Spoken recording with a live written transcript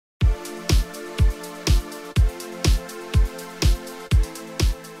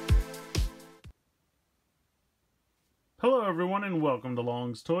Hello everyone and welcome to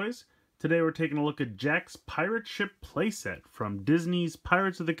Long's Toys. Today we're taking a look at Jack's pirate ship playset from Disney's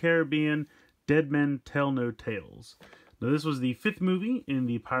Pirates of the Caribbean Dead Men Tell No Tales. Now this was the 5th movie in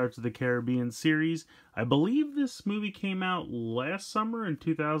the Pirates of the Caribbean series. I believe this movie came out last summer in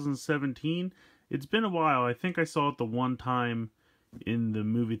 2017. It's been a while. I think I saw it the one time in the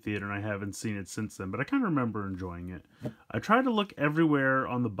movie theater and I haven't seen it since then, but I kind of remember enjoying it. I tried to look everywhere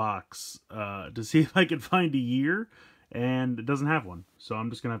on the box to see if I could find a year, and it doesn't have one, so I'm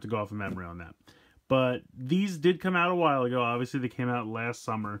just gonna have to go off of memory on that. But these did come out a while ago. Obviously they came out last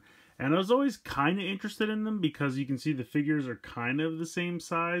summer, and I was always kind of interested in them because you can see the figures are kind of the same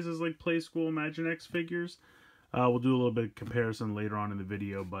size as like Play School Imaginext figures. We'll do a little bit of comparison later on in the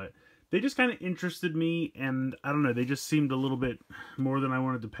video, but they just kind of interested me, and I don't know, they just seemed a little bit more than I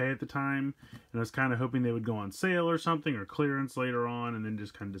wanted to pay at the time, and I was kind of hoping they would go on sale or something, or clearance later on, and then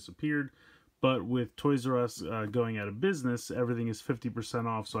just kind of disappeared. But with Toys R Us going out of business, everything is 50%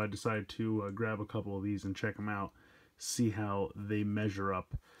 off, so I decided to grab a couple of these and check them out, see how they measure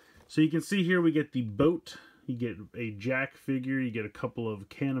up. So you can see here we get the boat, you get a Jack figure, you get a couple of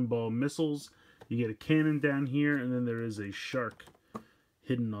cannonball missiles, you get a cannon down here, and then there is a shark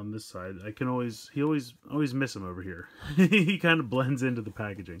hidden on this side. I can always miss him over here. He kind of blends into the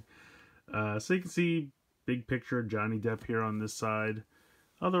packaging. So you can see big picture Johnny Depp here on this side.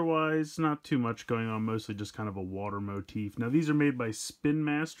 Otherwise, not too much going on, mostly just kind of a water motif. Now these are made by Spin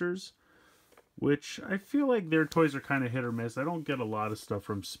Masters, which I feel like their toys are kind of hit or miss. I don't get a lot of stuff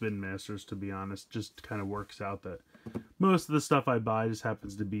from Spin Masters, to be honest. Just kind of works out that most of the stuff I buy just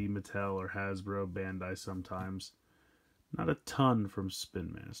happens to be Mattel or Hasbro, Bandai sometimes. Not a ton from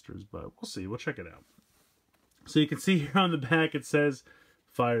Spin Masters, but we'll see. We'll check it out. So you can see here on the back it says,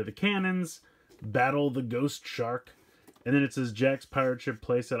 fire the cannons, battle the ghost shark, and then it says Jack's pirate ship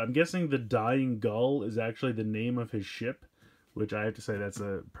playset. I'm guessing the Dying Gull is actually the name of his ship, which I have to say that's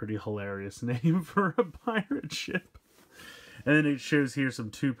a pretty hilarious name for a pirate ship. And then it shows here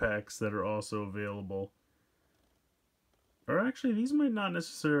some 2-packs that are also available. Or actually, these might not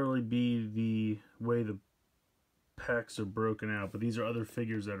necessarily be the way the packs are broken out, but these are other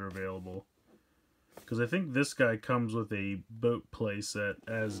figures that are available. Because I think this guy comes with a boat playset,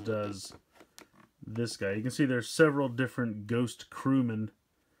 as does this guy. You can see there's several different ghost crewmen.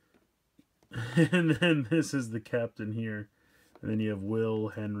 And then this is the captain here. And then you have Will,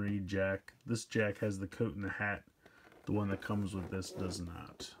 Henry, Jack. This Jack has the coat and the hat. The one that comes with this does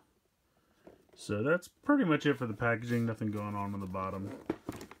not. So that's pretty much it for the packaging. Nothing going on the bottom.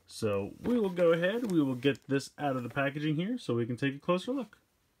 So we will go ahead, we will get this out of the packaging here so we can take a closer look.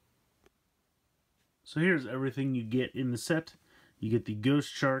 So here's everything you get in the set. You get the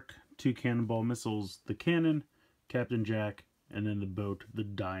ghost shark, 2 cannonball missiles, the cannon, Captain Jack, and then the boat, the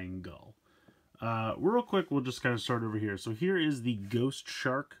Dying Gull. Real quick, we'll just kind of start over here. So here is the ghost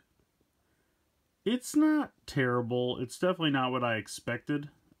shark. It's not terrible. It's definitely not what I expected.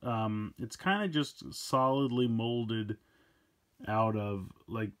 It's kind of just solidly molded out of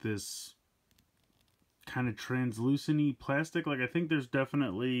like this kind of translucent-y plastic. Like I think there's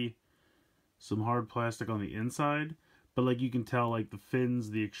definitely some hard plastic on the inside, but like you can tell like the fins,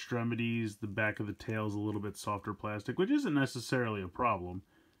 the extremities, the back of the tail is a little bit softer plastic, which isn't necessarily a problem.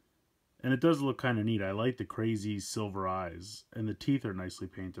 And it does look kind of neat. I like the crazy silver eyes, and the teeth are nicely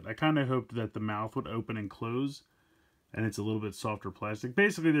painted. I kind of hoped that the mouth would open and close, and it's a little bit softer plastic.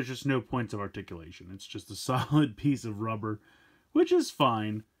 Basically, there's just no points of articulation. It's just a solid piece of rubber, which is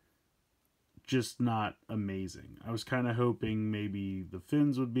fine, just not amazing. I was kind of hoping maybe the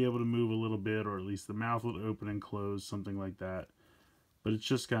fins would be able to move a little bit, or at least the mouth would open and close, something like that. But it's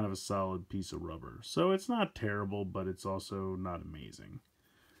just kind of a solid piece of rubber. So it's not terrible, but it's also not amazing.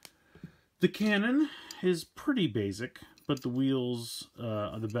 The cannon is pretty basic, but the wheels,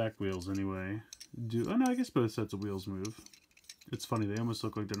 the back wheels anyway, do... Oh no, I guess both sets of wheels move. It's funny, they almost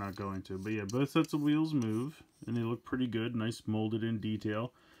look like they're not going to. But yeah, both sets of wheels move, and they look pretty good. Nice molded in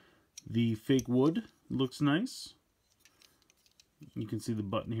detail. The fake wood looks nice. You can see the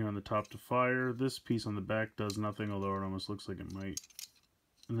button here on the top to fire. This piece on the back does nothing, although it almost looks like it might.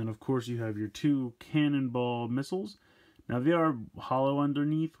 And then, of course, you have your 2 cannonball missiles. Now, they are hollow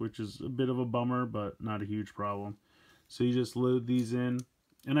underneath, which is a bit of a bummer, but not a huge problem. So you just load these in.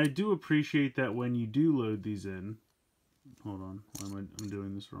 And I do appreciate that when you do load these in... Hold on, I'm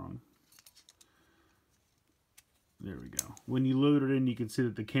doing this wrong. There we go. When you load it in, you can see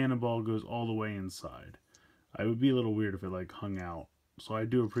that the cannonball goes all the way inside. It would be a little weird if it like hung out. So I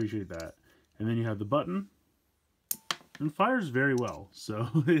do appreciate that. And then you have the button. And fires very well. So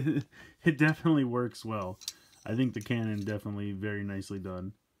it definitely works well. I think the cannon definitely very nicely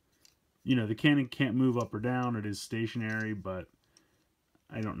done. You know, the cannon can't move up or down. It is stationary, but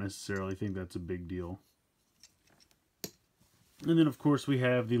I don't necessarily think that's a big deal. And then, of course, we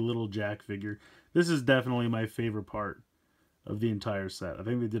have the little Jack figure. This is definitely my favorite part of the entire set. I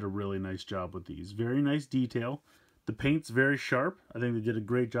think they did a really nice job with these. Very nice detail. The paint's very sharp. I think they did a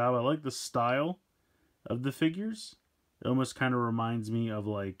great job. I like the style of the figures. It almost kind of reminds me of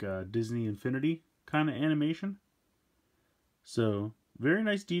like Disney Infinity kind of animation. So, very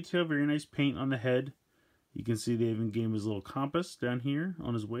nice detail, very nice paint on the head. You can see they even gave him his little compass down here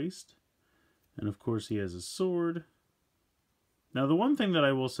on his waist. And of course he has his sword. Now the one thing that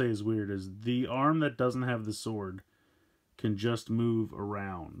I will say is weird is the arm that doesn't have the sword can just move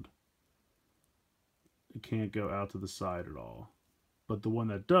around. It can't go out to the side at all. But the one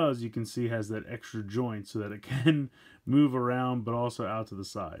that does, you can see has that extra joint so that it can move around but also out to the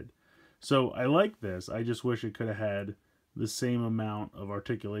side. So I like this. I just wish it could have had the same amount of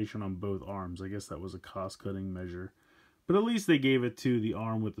articulation on both arms. I guess that was a cost-cutting measure. But at least they gave it to the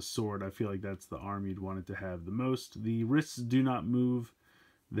arm with the sword. I feel like that's the arm you'd want it to have the most. The wrists do not move.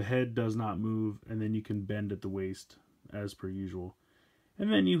 The head does not move. And then you can bend at the waist as per usual.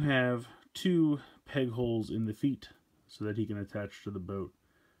 And then you have 2 peg holes in the feet so that he can attach to the boat.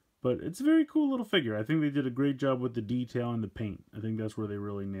 But it's a very cool little figure. I think they did a great job with the detail and the paint. I think that's where they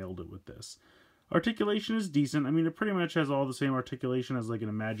really nailed it with this. Articulation is decent. I mean, it pretty much has all the same articulation as like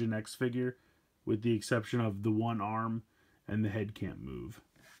an Imaginext figure, with the exception of the one arm and the head can't move.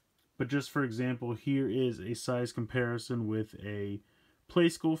 But just for example, here is a size comparison with a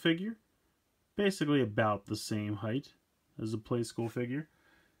Playskool figure. Basically about the same height as a Playskool figure.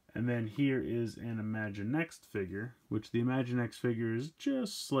 And then here is an Imaginext figure, which the Imaginext figure is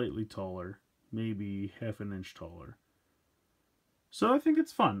just slightly taller, maybe half an inch taller. So I think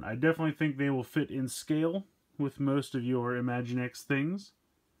it's fun. I definitely think they will fit in scale with most of your Imaginext things.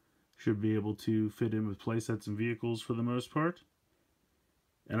 Should be able to fit in with playsets and vehicles for the most part.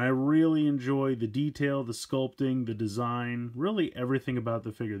 And I really enjoy the detail, the sculpting, the design, really everything about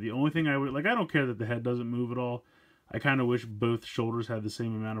the figure. The only thing I would, like, I don't care that the head doesn't move at all. I kind of wish both shoulders had the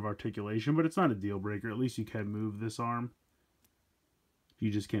same amount of articulation, but it's not a deal breaker. At least you can move this arm.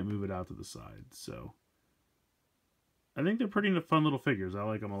 You just can't move it out to the side, so I think they're pretty fun little figures. I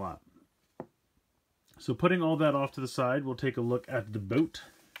like them a lot. So putting all that off to the side, we'll take a look at the boat.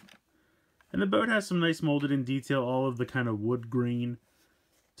 And the boat has some nice molded in detail, all of the kind of wood green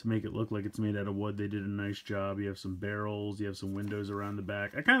to make it look like it's made out of wood. They did a nice job. You have some barrels, you have some windows around the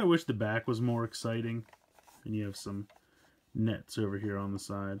back. I kind of wish the back was more exciting. And you have some nets over here on the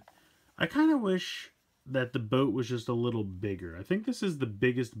side. I kind of wish that the boat was just a little bigger. I think this is the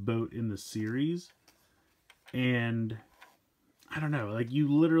biggest boat in the series. And I don't know, like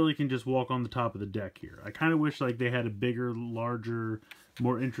you literally can just walk on the top of the deck here. I kind of wish like they had a bigger, larger,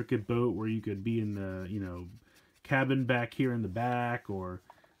 more intricate boat where you could be in the, you know, cabin back here in the back, or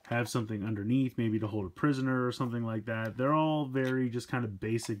have something underneath maybe to hold a prisoner or something like that. They're all very just kind of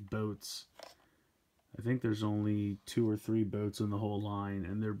basic boats. I think there's only 2 or 3 boats in the whole line,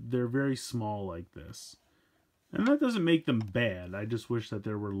 and they're very small like this. And that doesn't make them bad. I just wish that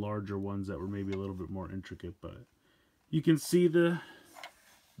there were larger ones that were maybe a little bit more intricate. But you can see the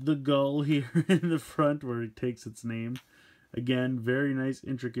gull here in the front where it takes its name. Again, very nice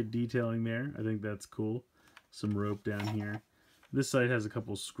intricate detailing there. I think that's cool. Some rope down here. This side has a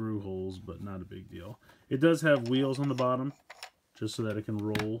couple screw holes, but not a big deal. It does have wheels on the bottom, just so that it can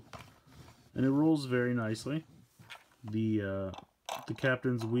roll. And it rolls very nicely. The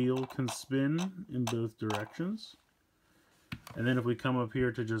captain's wheel can spin in both directions. And then if we come up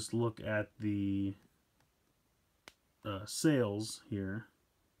here to just look at the sails here,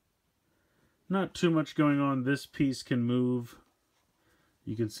 not too much going on. This piece can move.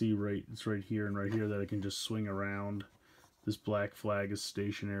 You can see it's right here and right here that it can just swing around. This black flag is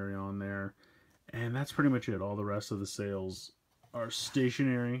stationary on there. And that's pretty much it. All the rest of the sails are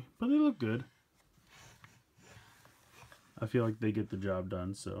stationary, but they look good. I feel like they get the job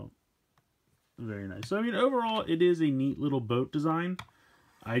done, so very nice. So, I mean, overall, it is a neat little boat design.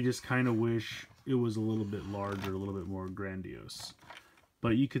 I just kind of wish it was a little bit larger, a little bit more grandiose.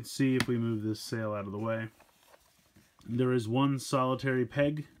 But you can see if we move this sail out of the way, there is one solitary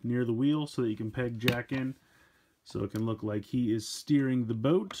peg near the wheel so that you can peg Jack in. So it can look like he is steering the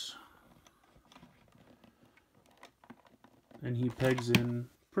boat. And he pegs in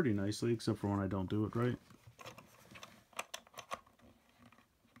pretty nicely, except for when I don't do it right.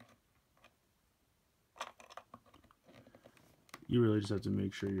 You really just have to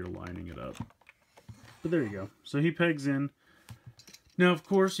make sure you're lining it up. But there you go. So he pegs in. Now, of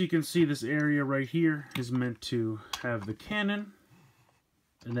course, you can see this area right here is meant to have the cannon.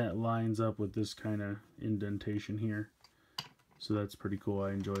 And that lines up with this kind of indentation here. So that's pretty cool.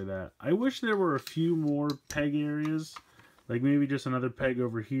 I enjoy that. I wish there were a few more peg areas. Like maybe just another peg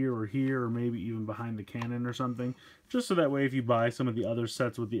over here, or maybe even behind the cannon or something. Just so that way if you buy some of the other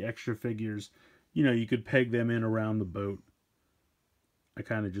sets with the extra figures, you know, you could peg them in around the boat. I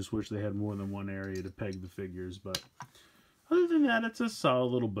kind of just wish they had more than one area to peg the figures. But other than that, it's a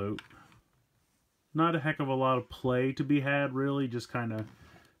solid little boat. Not a heck of a lot of play to be had, really. Just kind of,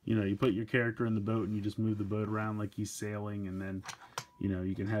 you know, you put your character in the boat and you just move the boat around like he's sailing. And then, you know,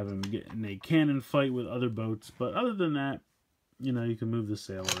 you can have him get in a cannon fight with other boats. But other than that, you know, you can move the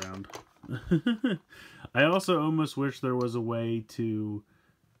sail around. I also almost wish there was a way to,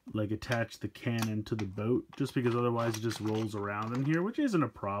 like, attach the cannon to the boat. Just because otherwise it just rolls around in here, which isn't a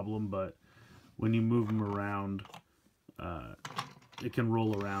problem. But when you move them around, it can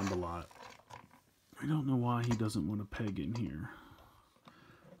roll around a lot. I don't know why he doesn't want to peg in here.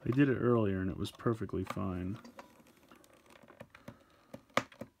 I did it earlier and it was perfectly fine.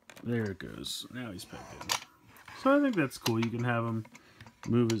 There it goes. Now he's pegged in. So I think that's cool. You can have him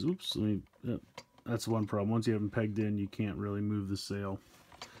move his... Oops. That's one problem. Once you have him pegged in, you can't really move the sail.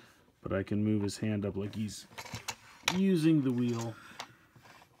 But I can move his hand up like he's using the wheel.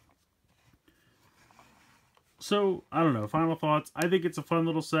 So, I don't know. Final thoughts. I think it's a fun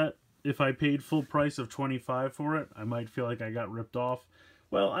little set. If I paid full price of $25 for it, I might feel like I got ripped off.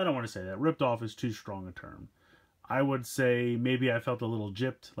 Well, I don't want to say that. Ripped off is too strong a term. I would say maybe I felt a little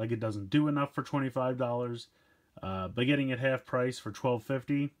gypped, like it doesn't do enough for $25. But getting it half price for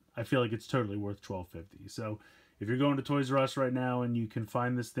 $12.50, I feel like it's totally worth $12.50. So if you're going to Toys R Us right now and you can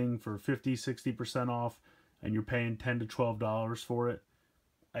find this thing for 50-60% off and you're paying $10 to $12 for it,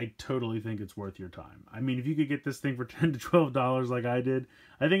 I totally think it's worth your time. I mean, if you could get this thing for $10 to $12 like I did,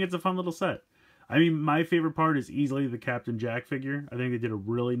 I think it's a fun little set. I mean, my favorite part is easily the Captain Jack figure. I think they did a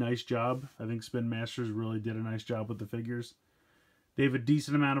really nice job. I think Spin Masters really did a nice job with the figures. They have a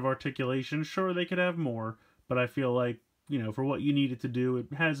decent amount of articulation. Sure, they could have more, but I feel like, you know, for what you need it to do,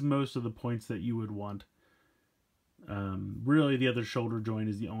 it has most of the points that you would want. Really, the other shoulder joint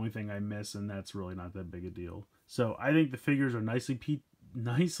is the only thing I miss, and that's really not that big a deal. So I think the figures are nicely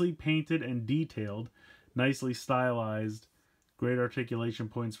painted and detailed, nicely stylized, great articulation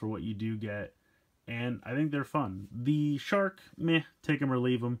points for what you do get, and I think they're fun. The shark, meh, take him or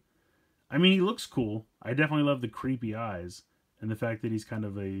leave him. I mean, he looks cool. I definitely love the creepy eyes, and the fact that he's kind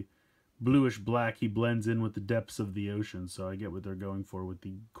of a bluish black. He blends in with the depths of the ocean, so I get what they're going for with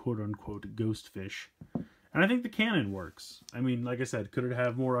the quote-unquote ghost fish. And I think the cannon works. I mean, like I said, could it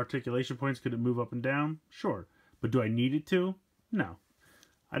have more articulation points? Could it move up and down? Sure. But do I need it to? No.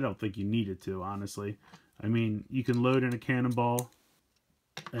 I don't think you need it to, honestly. I mean, you can load in a cannonball,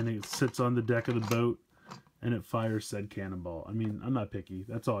 and it sits on the deck of the boat, and it fires said cannonball. I mean, I'm not picky.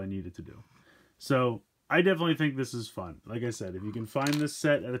 That's all I needed to do. So, I definitely think this is fun. Like I said, if you can find this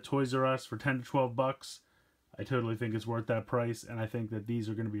set at a Toys R Us for 10 to 12 bucks, I totally think it's worth that price, and I think that these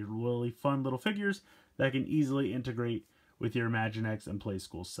are going to be really fun little figures that can easily integrate with your Imaginext and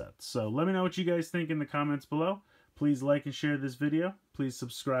Playskool sets. So let me know what you guys think in the comments below. Please like and share this video. Please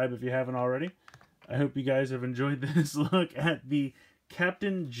subscribe if you haven't already. I hope you guys have enjoyed this look at the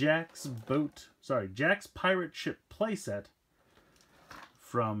Jack's Pirate Ship playset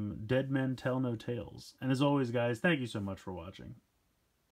from Dead Men Tell No Tales. And as always, guys, thank you so much for watching.